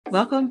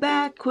Welcome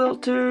back,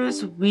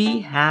 quilters. We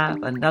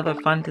have another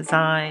fun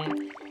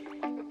design,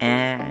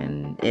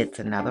 and it's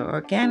another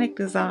organic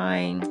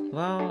design.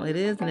 Well, it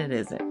is and it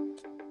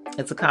isn't.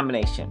 It's a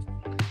combination.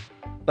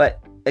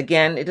 But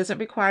again, it doesn't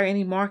require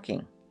any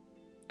marking.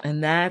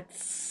 And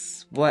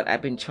that's what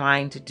I've been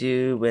trying to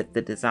do with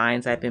the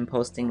designs I've been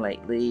posting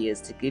lately, is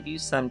to give you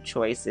some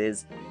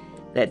choices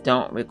that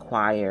don't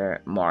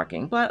require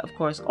marking. But of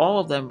course,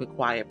 all of them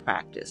require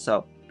practice.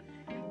 So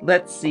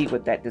let's see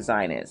what that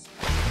design is.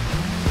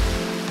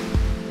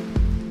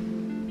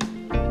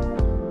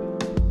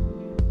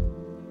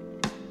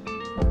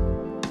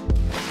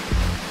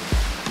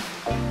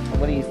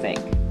 What do you think?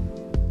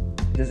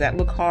 Does that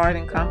look hard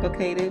and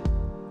complicated?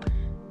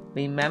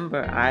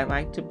 Remember, I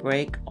like to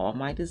break all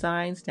my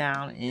designs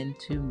down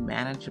into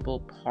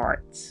manageable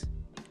parts.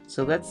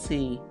 So let's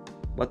see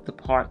what the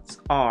parts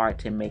are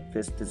to make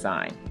this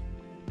design.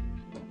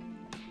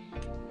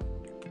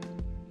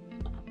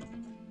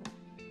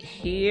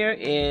 Here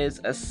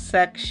is a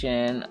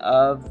section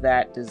of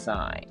that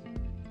design.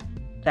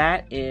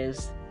 That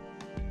is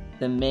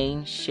the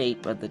main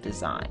shape of the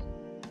design.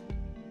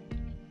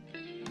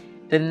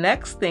 The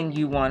next thing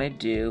you want to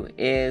do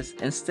is,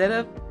 instead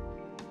of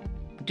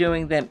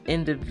doing them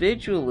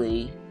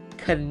individually,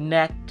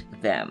 connect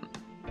them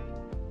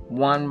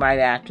one right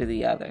after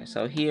the other.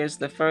 So here's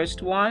the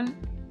first one,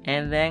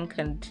 and then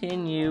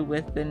continue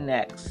with the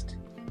next.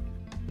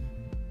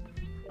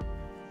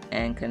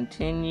 And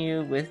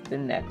continue with the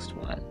next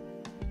one.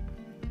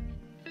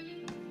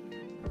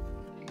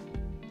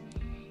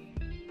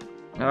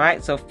 All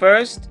right, so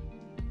first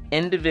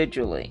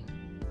individually,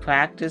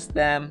 practice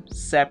them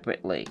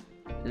separately.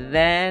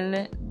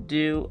 Then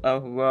do a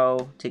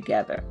row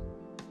together.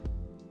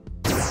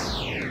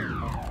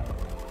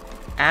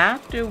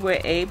 After we're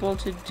able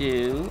to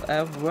do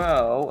a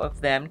row of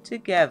them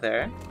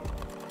together,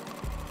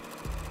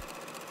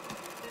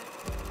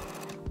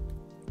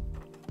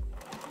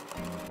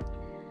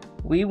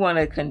 we want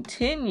to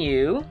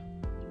continue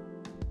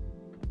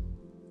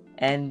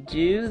and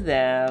do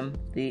them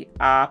the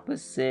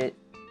opposite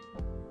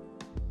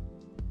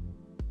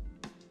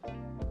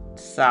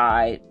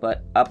side,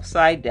 but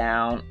upside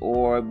down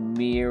or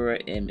mirror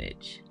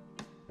image.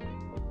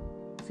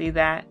 See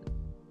that?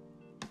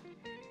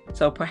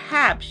 So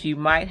perhaps you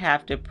might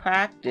have to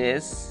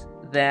practice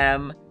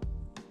them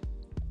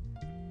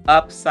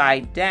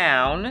upside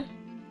down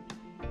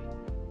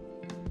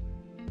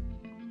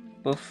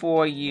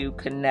before you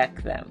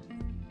connect them.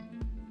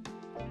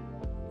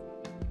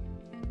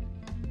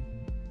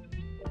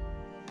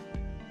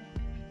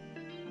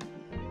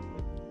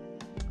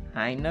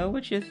 I know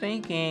what you're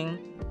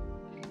thinking.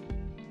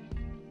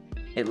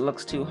 It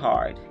looks too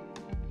hard.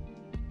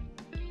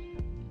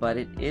 But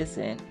it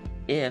isn't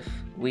if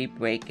we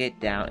break it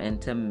down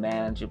into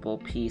manageable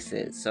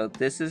pieces. So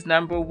this is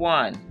number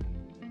one.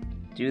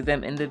 Do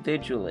them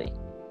individually.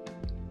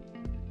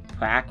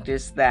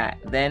 Practice that.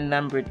 Then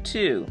number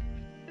two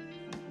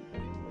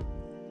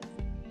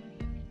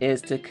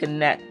is to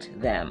connect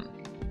them.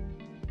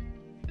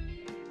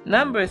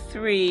 Number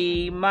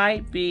three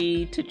might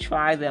be to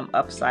try them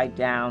upside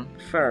down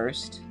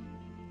first.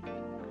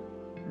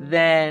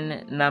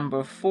 Then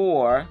number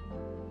four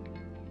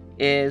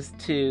is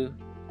to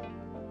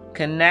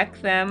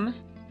connect them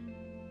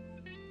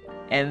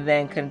and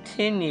then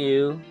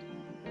continue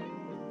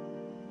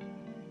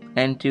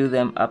and do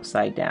them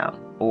upside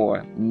down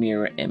or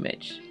mirror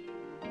image.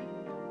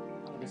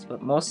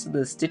 But most of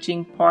the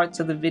stitching parts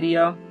of the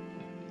video,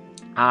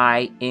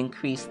 I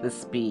increase the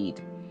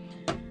speed.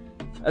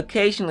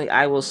 Occasionally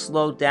I will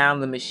slow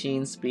down the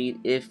machine speed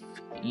if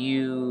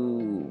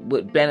you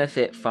would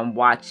benefit from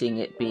watching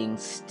it being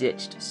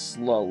stitched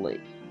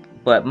slowly.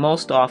 But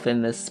most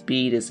often the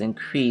speed is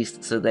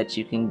increased so that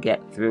you can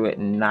get through it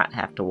and not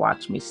have to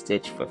watch me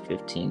stitch for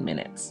 15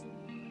 minutes.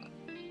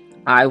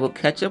 I will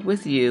catch up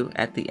with you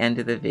at the end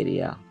of the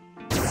video.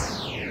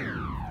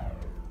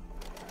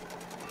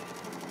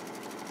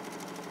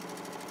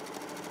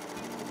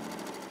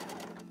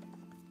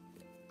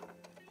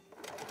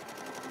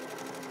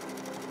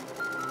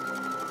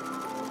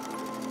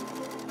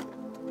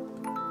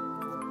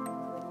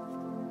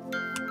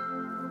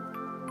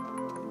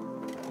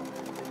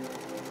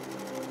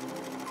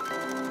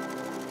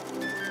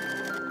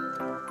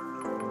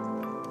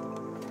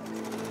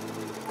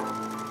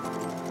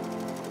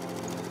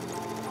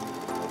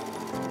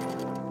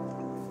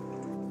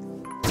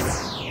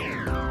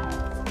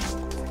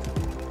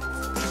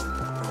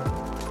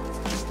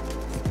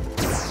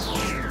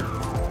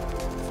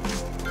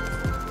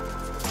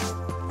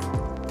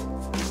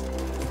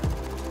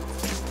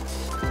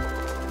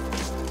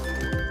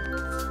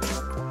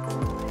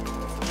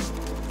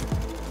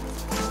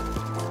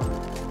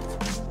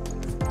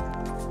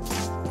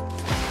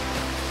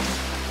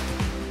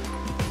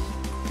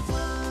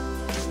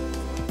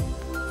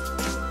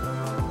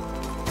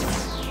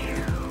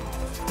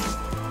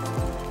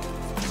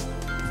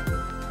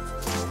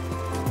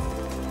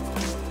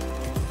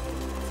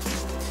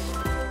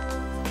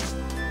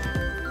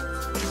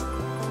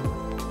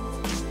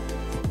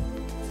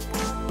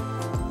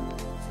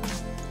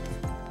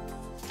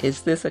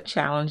 Is this a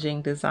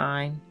challenging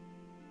design?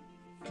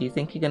 Do you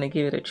think you're going to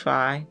give it a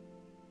try?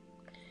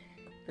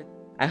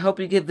 I hope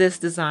you give this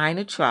design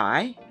a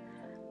try.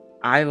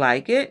 I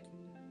like it.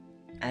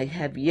 I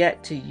have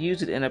yet to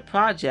use it in a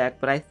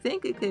project, but I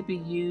think it could be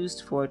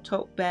used for a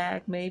tote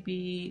bag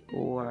maybe,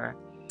 or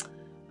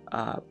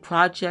a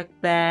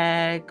project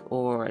bag,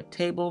 or a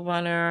table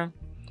runner.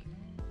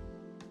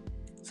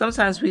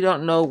 Sometimes we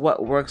don't know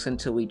what works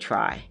until we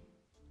try.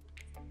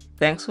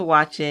 Thanks for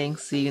watching.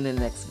 See you in the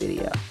next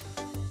video.